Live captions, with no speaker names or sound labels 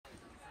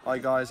Hi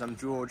guys, I'm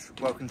George.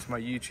 Welcome to my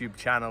YouTube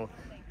channel.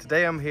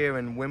 Today I'm here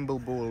in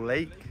Wimbleball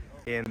Lake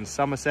in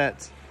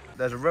Somerset.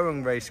 There's a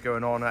rowing race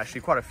going on,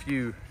 actually quite a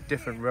few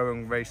different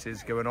rowing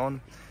races going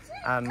on.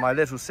 And my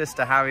little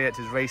sister Harriet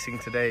is racing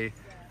today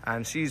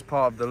and she's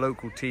part of the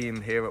local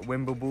team here at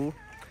Wimbleball.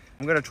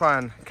 I'm going to try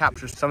and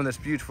capture some of this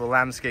beautiful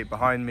landscape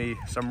behind me,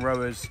 some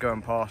rowers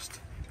going past.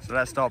 So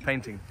let's start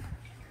painting.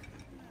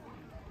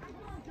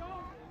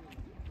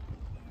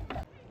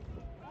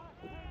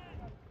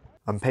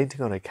 I'm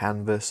painting on a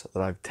canvas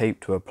that I've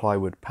taped to a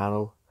plywood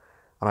panel,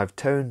 and I've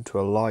toned to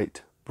a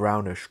light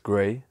brownish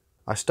grey.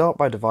 I start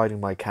by dividing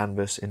my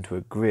canvas into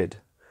a grid,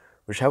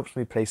 which helps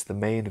me place the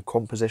main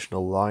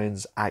compositional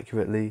lines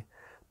accurately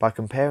by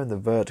comparing the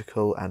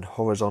vertical and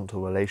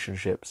horizontal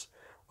relationships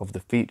of the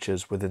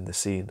features within the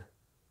scene.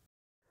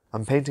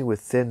 I'm painting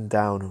with thinned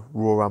down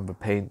raw umber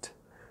paint,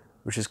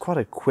 which is quite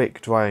a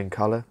quick drying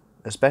colour,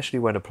 especially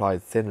when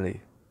applied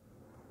thinly.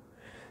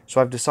 So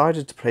I've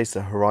decided to place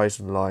the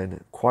horizon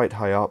line quite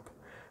high up,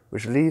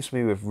 which leaves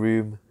me with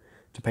room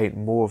to paint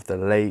more of the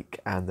lake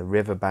and the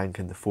riverbank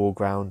in the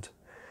foreground,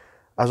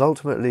 as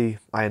ultimately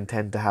I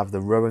intend to have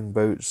the rowing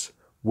boats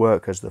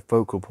work as the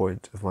focal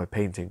point of my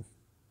painting.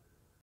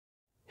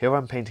 Here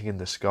I'm painting in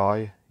the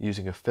sky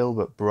using a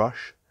filbert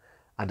brush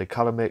and a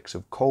colour mix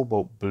of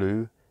cobalt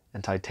blue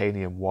and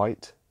titanium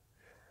white.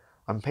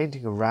 I'm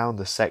painting around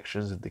the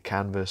sections of the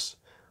canvas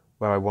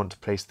where I want to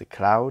place the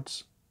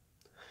clouds,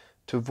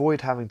 to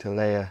avoid having to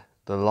layer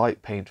the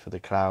light paint for the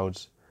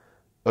clouds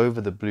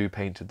over the blue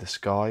paint of the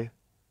sky.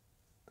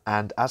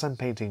 And as I'm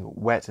painting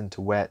wet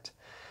into wet,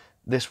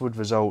 this would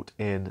result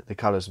in the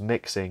colours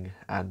mixing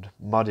and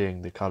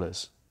muddying the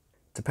colours.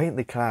 To paint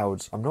the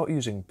clouds, I'm not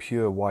using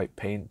pure white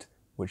paint,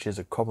 which is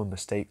a common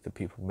mistake that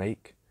people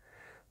make,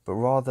 but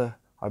rather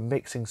I'm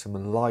mixing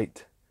some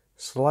light,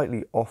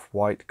 slightly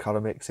off-white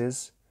colour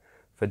mixes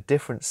for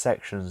different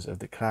sections of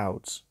the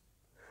clouds.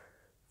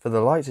 For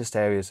the lightest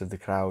areas of the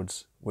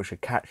clouds, which are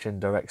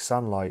catching direct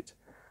sunlight,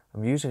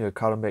 I'm using a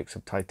colour mix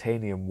of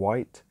titanium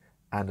white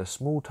and a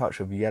small touch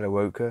of yellow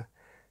ochre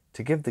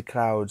to give the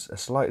clouds a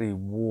slightly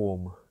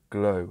warm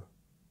glow.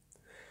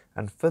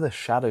 And for the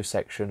shadow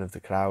section of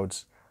the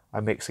clouds, I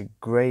mix a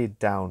greyed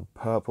down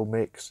purple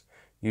mix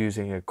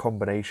using a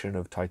combination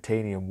of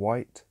titanium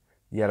white,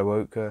 yellow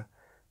ochre,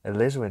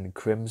 alizarin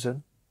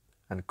crimson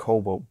and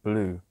cobalt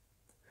blue.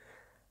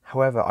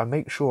 However, I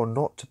make sure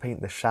not to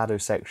paint the shadow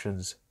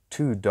sections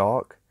too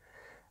dark,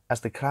 as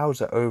the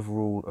clouds are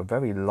overall a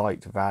very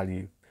light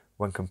value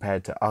when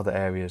compared to other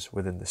areas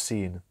within the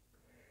scene.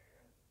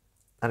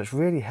 And it's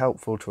really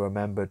helpful to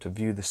remember to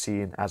view the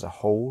scene as a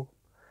whole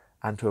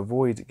and to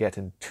avoid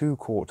getting too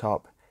caught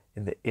up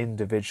in the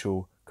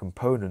individual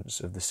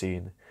components of the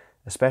scene,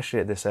 especially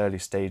at this early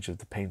stage of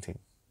the painting.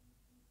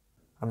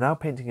 I'm now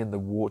painting in the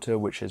water,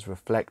 which is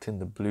reflecting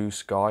the blue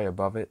sky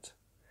above it.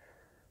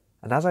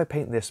 And as I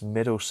paint this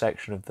middle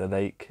section of the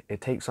lake, it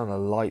takes on a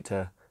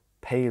lighter,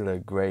 paler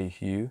grey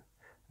hue,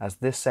 as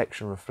this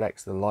section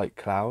reflects the light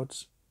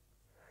clouds.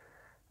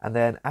 And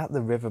then at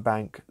the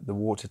riverbank, the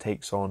water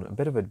takes on a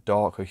bit of a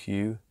darker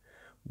hue,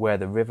 where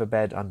the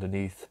riverbed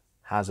underneath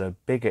has a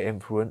bigger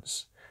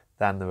influence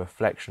than the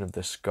reflection of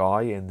the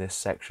sky in this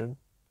section.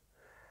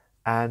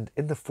 And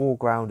in the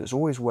foreground, it's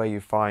always where you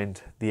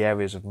find the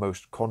areas of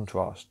most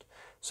contrast.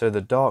 So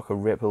the darker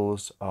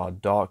ripples are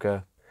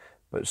darker,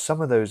 but some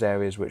of those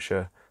areas which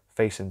are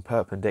facing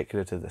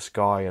perpendicular to the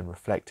sky and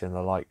reflecting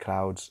the light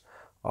clouds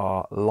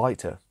are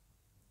lighter.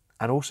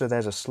 And also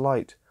there's a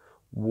slight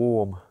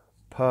warm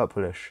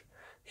purplish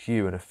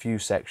hue in a few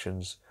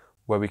sections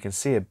where we can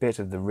see a bit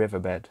of the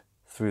riverbed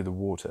through the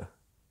water.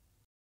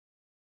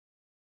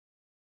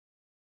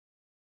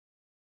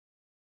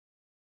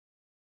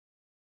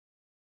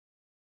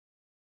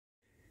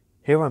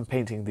 Here I'm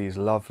painting these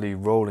lovely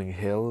rolling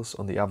hills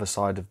on the other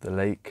side of the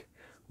lake,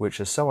 which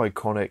are so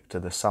iconic to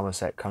the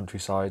Somerset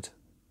countryside.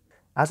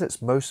 As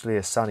it's mostly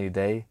a sunny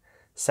day,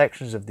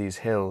 sections of these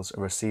hills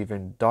are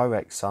receiving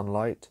direct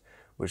sunlight,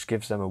 which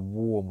gives them a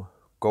warm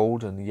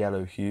golden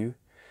yellow hue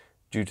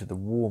due to the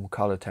warm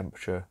colour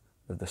temperature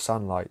of the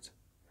sunlight.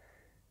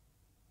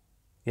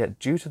 Yet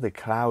due to the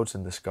clouds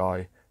in the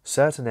sky,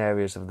 certain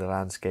areas of the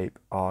landscape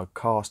are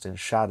cast in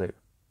shadow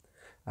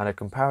and are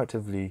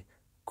comparatively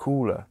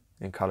cooler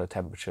in colour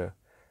temperature,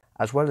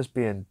 as well as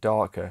being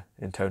darker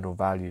in tonal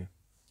value.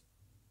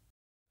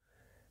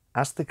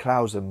 As the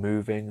clouds are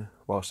moving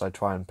whilst I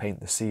try and paint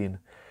the scene,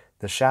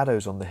 the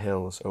shadows on the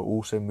hills are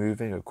also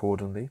moving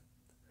accordingly.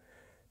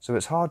 So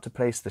it's hard to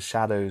place the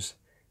shadows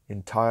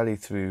entirely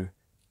through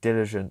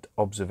diligent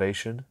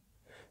observation.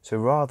 So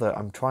rather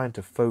I'm trying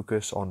to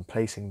focus on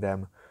placing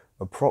them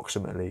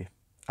approximately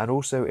and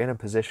also in a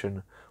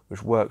position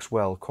which works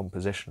well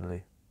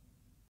compositionally.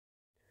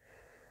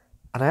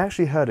 And I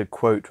actually heard a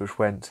quote which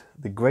went,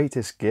 "The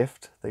greatest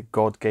gift that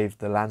God gave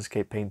the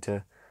landscape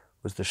painter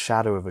was the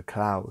shadow of a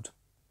cloud."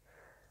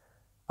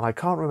 And I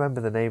can't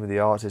remember the name of the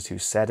artist who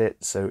said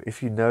it, so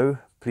if you know,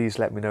 please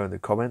let me know in the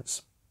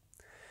comments.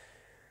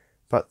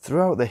 But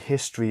throughout the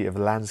history of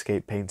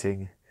landscape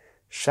painting,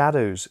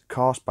 shadows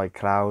cast by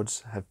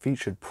clouds have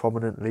featured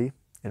prominently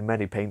in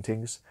many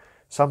paintings,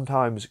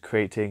 sometimes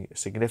creating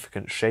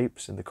significant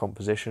shapes in the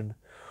composition,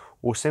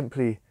 or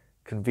simply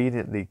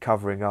conveniently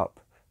covering up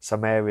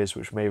some areas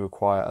which may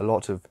require a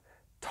lot of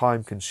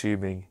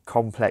time-consuming,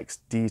 complex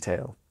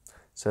detail,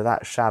 so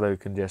that shadow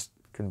can just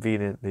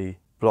conveniently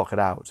block it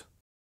out.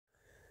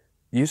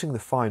 Using the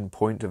fine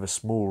point of a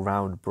small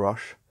round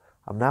brush,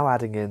 I'm now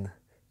adding in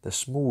the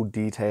small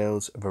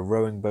details of a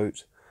rowing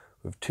boat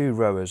with 2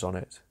 rowers on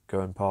it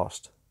going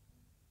past.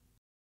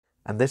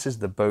 And this is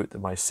the boat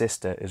that my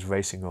sister is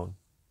racing on.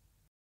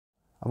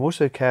 I'm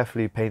also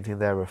carefully painting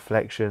their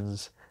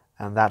reflections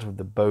and that of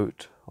the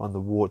boat on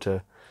the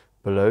water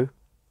below.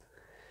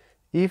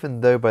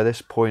 Even though by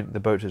this point the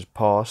boat has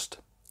passed,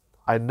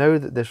 I know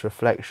that this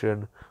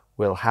reflection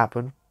will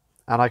happen,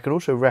 and I can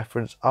also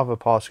reference other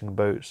passing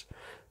boats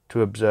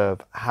to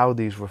observe how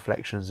these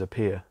reflections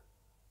appear.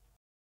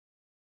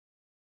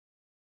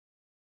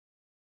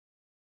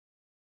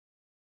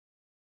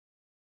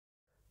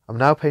 I'm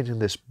now painting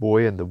this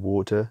buoy in the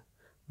water,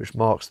 which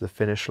marks the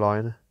finish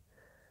line.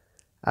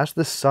 As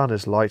the sun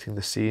is lighting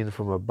the scene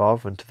from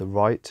above and to the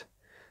right,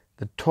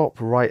 the top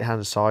right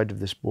hand side of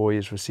this buoy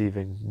is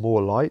receiving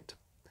more light,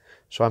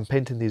 so I'm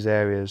painting these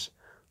areas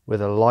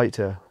with a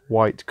lighter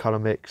white colour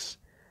mix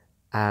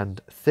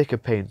and thicker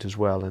paint as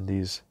well in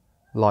these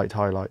light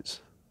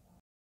highlights.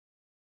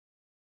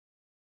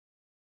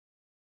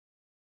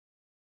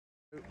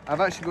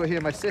 I've actually got here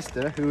my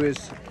sister, who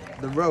is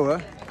the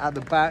rower at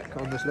the back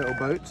on this little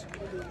boat.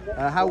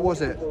 How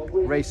was it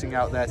racing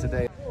out there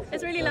today?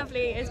 It's really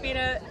lovely. It's been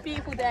a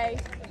beautiful day.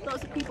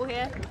 Lots of people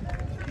here.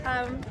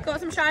 Got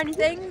some shiny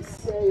things.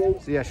 So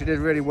yeah, she did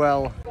really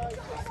well.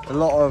 A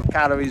lot of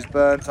calories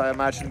burnt, I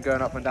imagine,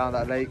 going up and down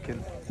that lake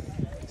and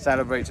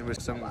celebrating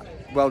with some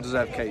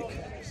well-deserved cake.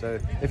 So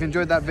if you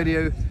enjoyed that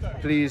video,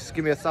 please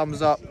give me a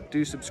thumbs up,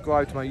 do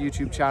subscribe to my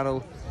YouTube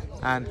channel,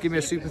 and give me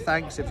a super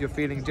thanks if you're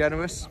feeling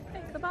generous.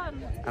 Click the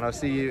button. And I'll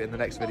see you in the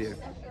next video.